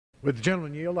With the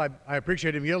gentleman yield, I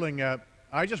appreciate him yielding.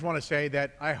 I just want to say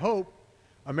that I hope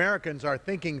Americans are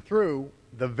thinking through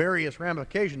the various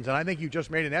ramifications, and I think you just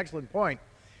made an excellent point.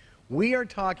 We are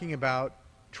talking about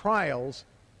trials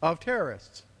of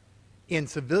terrorists in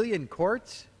civilian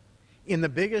courts in the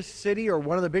biggest city or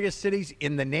one of the biggest cities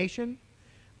in the nation.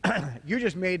 You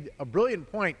just made a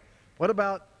brilliant point. What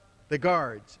about the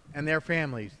guards and their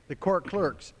families, the court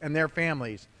clerks and their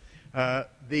families,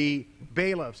 the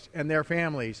bailiffs and their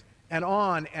families, and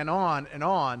on and on and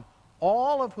on,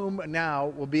 all of whom now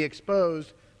will be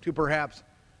exposed to perhaps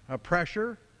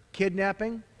pressure,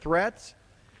 kidnapping, threats?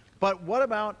 But what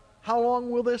about how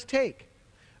long will this take?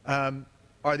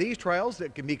 Are these trials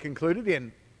that can be concluded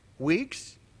in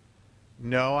weeks?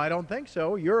 No, I don't think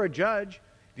so. You're a judge.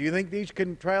 Do you think these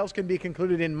trials can be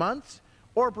concluded in months?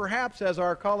 Or perhaps, as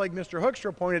our colleague Mr.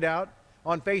 Hoekstra pointed out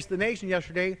on Face the Nation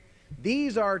yesterday,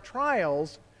 these are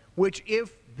trials which,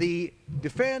 if the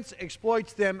defense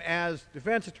exploits them as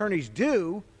defense attorneys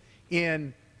do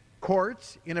in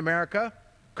courts in America,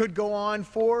 could go on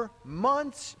for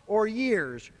months or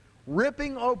years,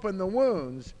 ripping open the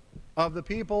wounds of the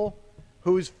people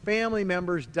whose family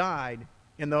members died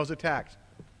in those attacks.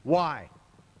 Why?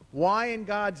 Why in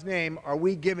God's name are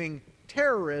we giving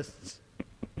terrorists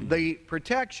the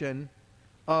protection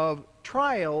of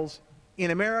trials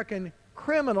in American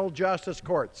criminal justice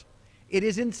courts? It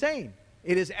is insane.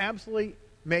 It is absolutely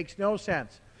makes no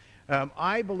sense.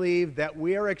 I believe that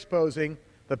we are exposing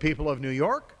the people of New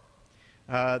York,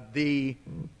 the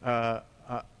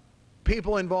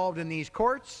people involved in these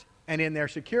courts and in their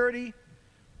security,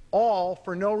 all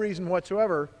for no reason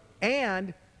whatsoever.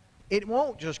 And it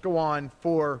won't just go on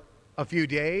for a few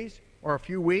days or a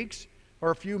few weeks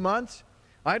or a few months.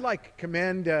 I'd like to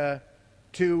commend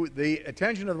to the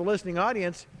attention of the listening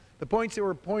audience the points that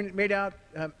were pointed out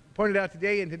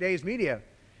today in today's media.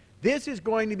 This is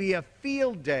going to be a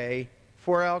field day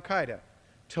for al-Qaeda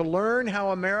to learn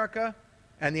how America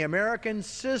and the American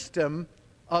system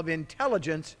of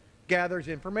intelligence gathers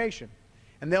information.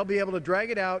 And they'll be able to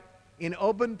drag it out in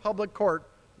open public court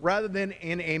rather than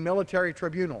in a military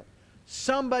tribunal.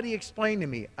 Somebody explain to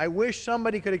me, I wish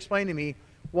somebody could explain to me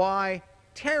why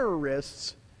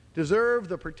terrorists deserve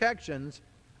the protections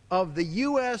of the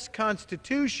U.S.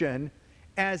 Constitution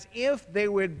as if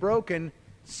they had broken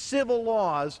civil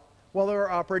laws while they were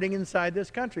operating inside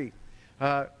this country.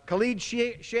 Khalid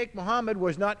Sheikh Mohammed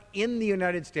was not in the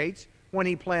United States when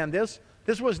he planned this.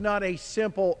 This was not a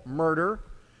simple murder.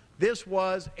 This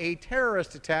was a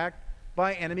terrorist attack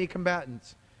by enemy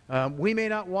combatants. We may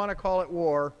not want to call it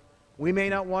war. We may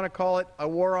not want to call it a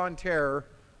war on terror.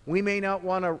 We may not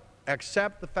want to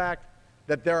accept the fact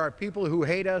that there are people who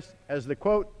hate us, as the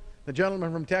quote the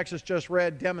gentleman from Texas just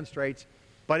read demonstrates,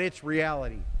 but it's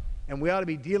reality. And we ought to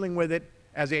be dealing with it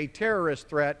as a terrorist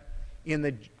threat in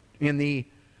the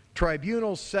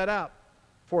tribunals set up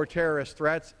for terrorist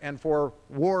threats and for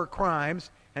war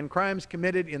crimes and crimes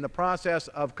committed in the process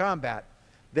of combat.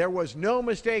 There was no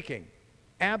mistaking,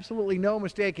 absolutely no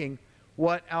mistaking,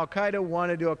 what al-Qaeda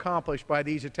wanted to accomplish by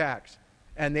these attacks.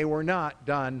 And they were not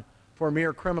done for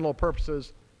mere criminal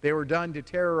purposes. They were done to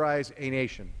terrorize a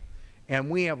nation. And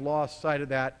we have lost sight of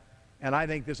that, and I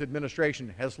think this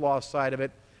administration has lost sight of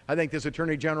it. I think this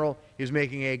Attorney General is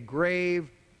making a grave,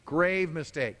 grave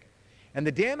mistake. And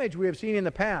the damage we have seen in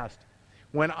the past,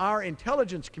 when our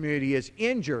intelligence community is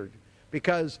injured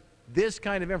because this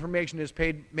kind of information is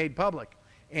made public,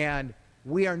 and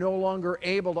we are no longer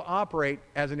able to operate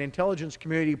as an intelligence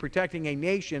community protecting a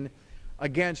nation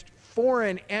against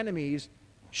foreign enemies,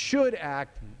 should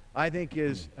act, I think,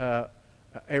 is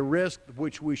a risk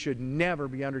which we should never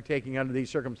be undertaking under these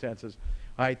circumstances.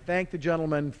 I thank the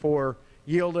gentleman for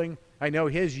yielding. I know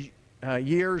his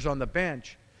years on the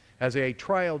bench as a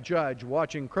trial judge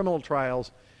watching criminal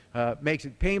trials makes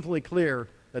it painfully clear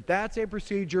that that's a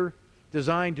procedure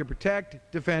designed to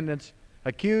protect defendants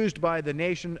accused by the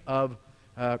nation of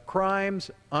crimes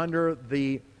under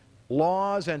the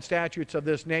laws and statutes of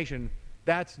this nation.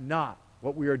 That's not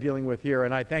what we are dealing with here,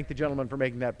 and I thank the gentleman for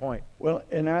making that point. Well,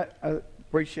 and I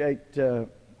appreciate for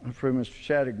Mr.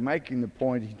 Shadegg making the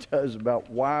point he does about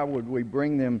why would we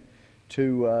bring them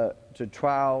to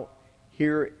trial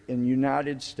here in the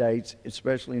United States,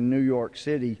 especially in New York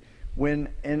City, when,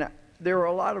 and there are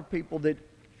a lot of people that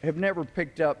have never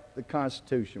picked up the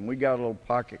Constitution. We got a little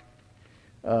pocket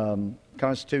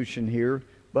Constitution here,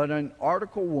 but in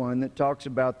Article 1 that talks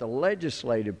about the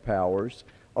legislative powers,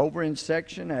 over in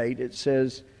Section 8 it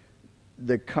says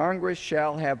the Congress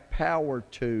shall have power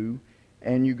to,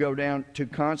 and you go down to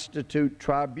constitute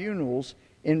tribunals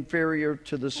inferior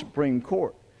to the Supreme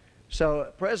Court.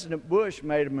 So President Bush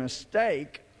made a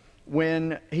mistake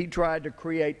when he tried to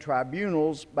create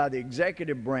tribunals by the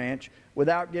executive branch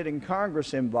without getting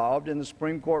Congress involved, and the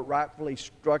Supreme Court rightfully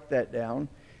struck that down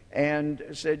and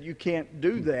said you can't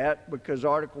do that because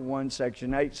Article 1,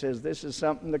 Section 8 says this is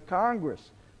something the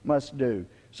Congress must do.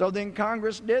 So then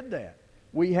Congress did that.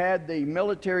 We had the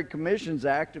Military Commissions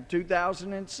Act of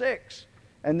 2006,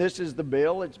 and this is the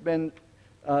bill. It's been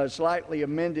slightly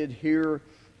amended here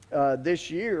this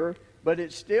year, but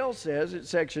it still says at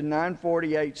Section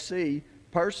 948C,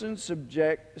 persons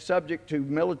subject to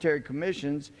military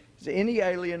commissions is any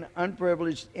alien,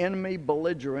 unprivileged, enemy,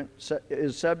 belligerent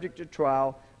is subject to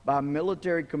trial by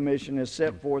military commission as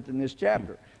set forth in this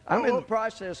chapter. I'm in the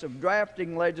process of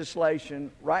drafting legislation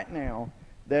right now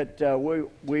that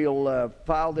we'll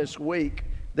file this week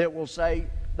that will say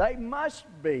they must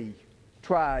be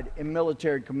tried in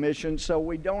military commissions so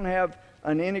we don't have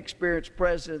an inexperienced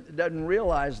president that doesn't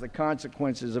realize the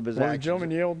consequences of his actions. The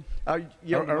gentleman yield?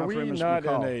 Are we not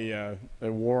in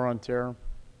a war on terror,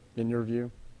 in your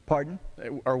view? Pardon?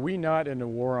 Are we not in a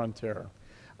war on terror?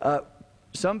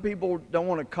 Some people don't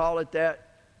want to call it that,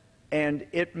 and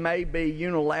it may be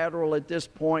unilateral at this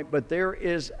point, but there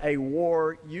is a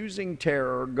war using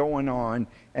terror going on,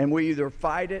 and we either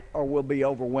fight it or we'll be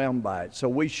overwhelmed by it. So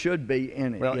we should be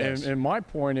in it. Well, yes. and my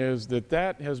point is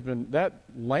that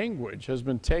language has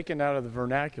been taken out of the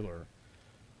vernacular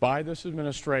by this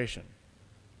administration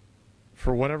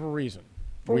for whatever reason.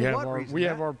 We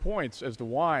have our points as to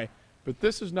why, but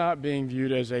this is not being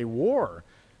viewed as a war.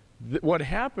 What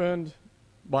happened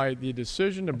by the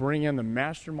decision to bring in the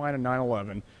mastermind of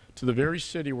 9/11 to the very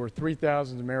city where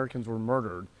 3,000 Americans were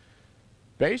murdered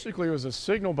basically was a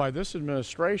signal by this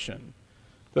administration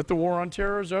that the war on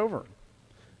terror is over,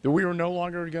 that we are no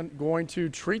longer going to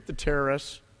treat the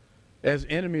terrorists as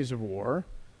enemies of war,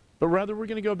 but rather we're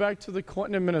going to go back to the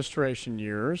Clinton administration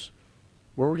years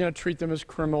where we're going to treat them as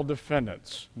criminal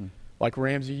defendants, like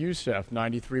Ramzi Youssef,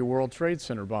 93 World Trade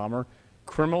Center bomber,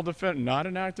 criminal defendant, not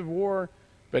an act of war,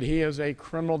 but he is a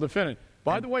criminal defendant.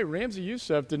 By the way, Ramzi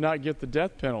Youssef did not get the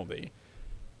death penalty.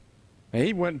 And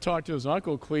he went and talked to his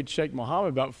uncle, Khalid Sheikh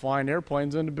Mohammed, about flying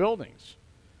airplanes into buildings.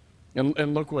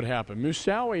 And look what happened.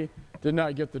 Moussaoui did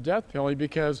not get the death penalty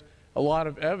because a lot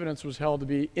of evidence was held to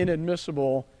be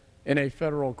inadmissible in a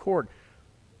federal court.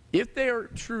 If they are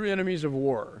true enemies of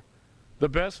war, the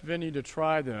best venue to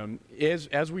try them is,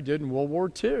 as we did in World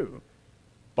War II,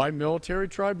 by military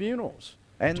tribunals.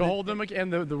 And to hold them,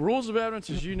 and the rules of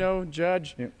evidence, as you know,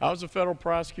 Judge, I was a federal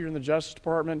prosecutor in the Justice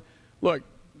Department. Look,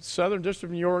 Southern District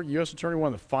of New York, U.S. Attorney,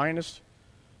 one of the finest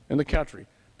in the country.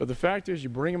 But the fact is, you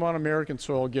bring them on American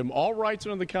soil, give them all rights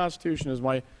under the Constitution, as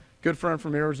my good friend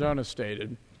from Arizona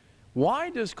stated. Why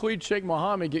does Khalid Sheikh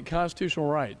Mohammed get constitutional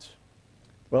rights?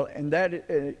 Well, and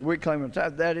we claim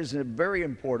that is a very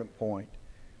important point.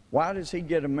 Why does he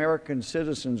get American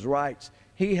citizens' rights?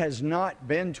 He has not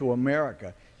been to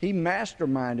America. He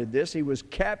masterminded this. He was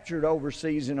captured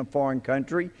overseas in a foreign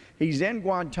country. He's in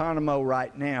Guantanamo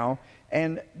right now.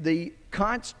 And the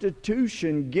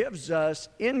Constitution gives us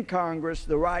in Congress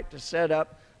the right to set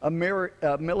up a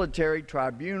military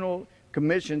tribunal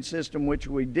commission system, which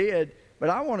we did. But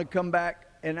I want to come back,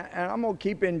 and I'm going to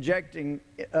keep injecting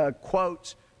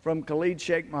quotes from Khalid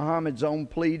Sheikh Mohammed's own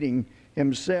pleading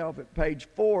himself. At page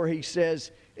 4, he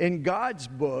says, in God's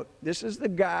book, this is the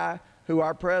guy who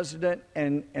our president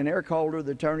and Eric Holder,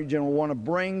 the Attorney General, want to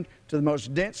bring to the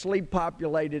most densely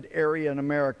populated area in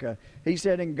America. He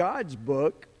said, in God's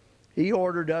book, he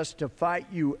ordered us to fight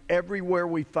you everywhere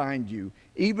we find you,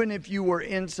 even if you were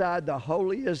inside the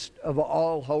holiest of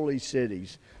all holy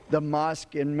cities, the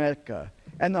mosque in Mecca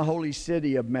and the holy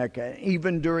city of Mecca,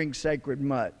 even during sacred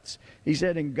months. He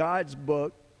said, in God's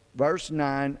book, verse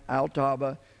 9,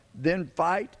 Al-Taba, then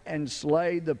fight and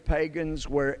slay the pagans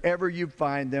wherever you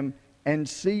find them, and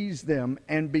seize them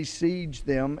and besiege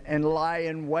them and lie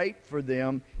in wait for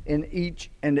them in each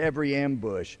and every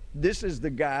ambush. This is the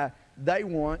guy they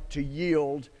want to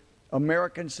yield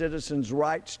American citizens'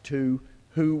 rights to,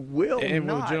 who will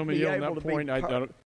not be able to be